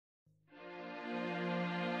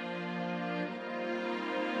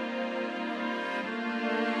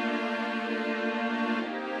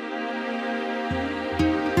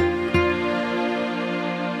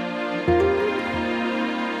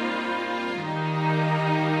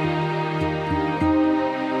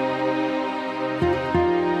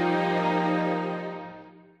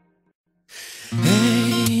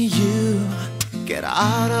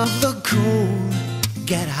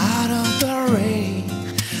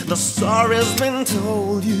The story's been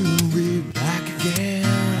told, you'll be back again.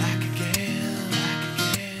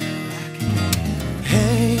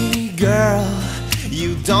 Hey girl,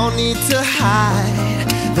 you don't need to hide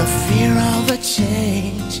the fear of a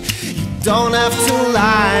change. You don't have to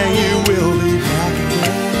lie, you will be back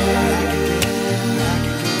again.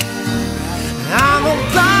 I'm a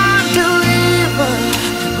blind believer,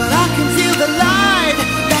 but I can feel the light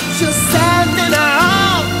that you're sending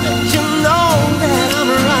out. And you know that I'm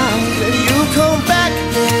right, and you'll come back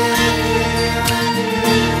again.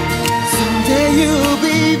 Someday you'll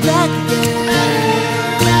be back again.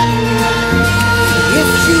 If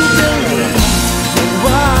you believe in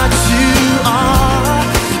what you are,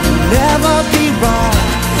 you'll never be wrong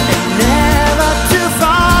and never too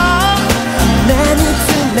far. Many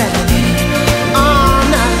too many are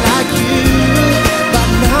not like you, but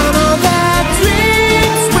none of their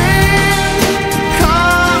dreams will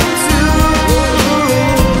come true.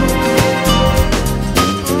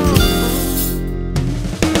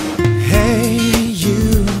 Hey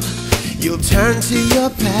you'll turn to your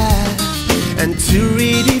past and to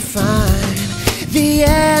redefine the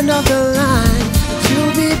end of the line.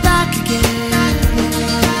 You'll be back again.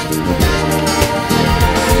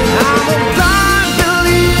 I'm a blind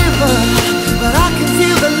believer, but I can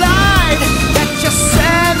feel the light that you're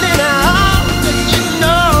sending out. And you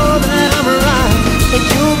know that I'm right, and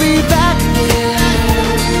you'll be back again.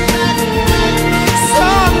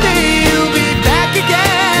 Someday you'll be back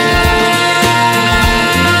again.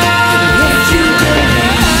 If you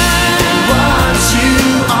believe in what you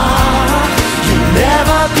are, you'll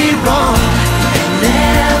never be wrong and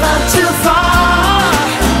never too far.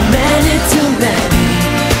 Many too many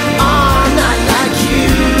are not like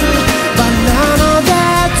you, but none of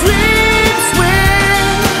their dreams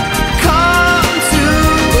will come true.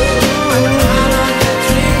 None of their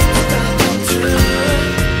dreams will come true.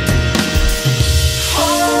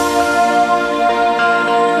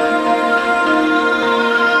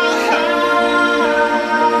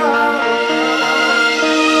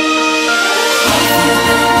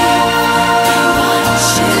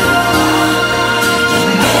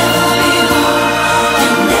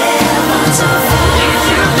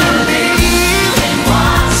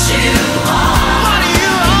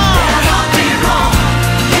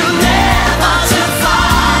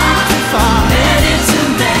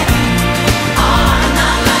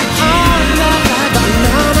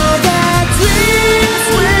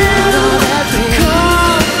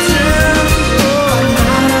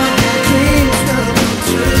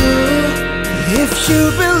 If you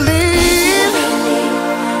believe